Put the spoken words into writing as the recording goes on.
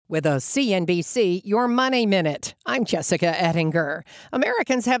With a CNBC Your Money Minute, I'm Jessica Ettinger.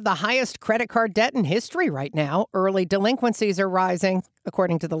 Americans have the highest credit card debt in history right now. Early delinquencies are rising,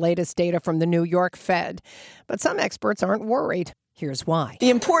 according to the latest data from the New York Fed. But some experts aren't worried. Here's why. The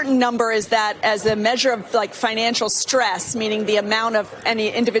important number is that as a measure of financial stress, meaning the amount of any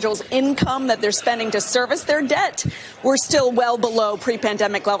individual's income that they're spending to service their debt, we're still well below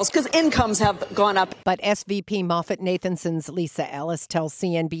pre-pandemic levels because incomes have gone up. But SVP MoffettNathanson's Lisa Ellis tells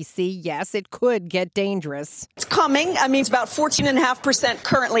CNBC, yes, it could get dangerous. It's coming. It's about 14.5%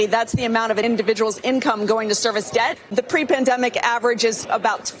 currently. That's the amount of an individual's income going to service debt. The pre-pandemic average is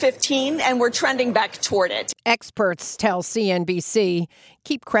about 15, and we're trending back toward it. Experts tell CNBC,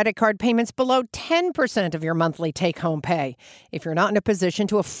 keep credit card payments below 10% of your monthly take-home pay if you're not in a position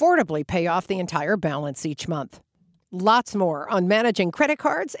to affordably pay off the entire balance each month. Lots more on managing credit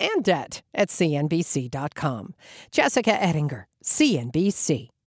cards and debt at CNBC.com. Jessica Ettinger, CNBC.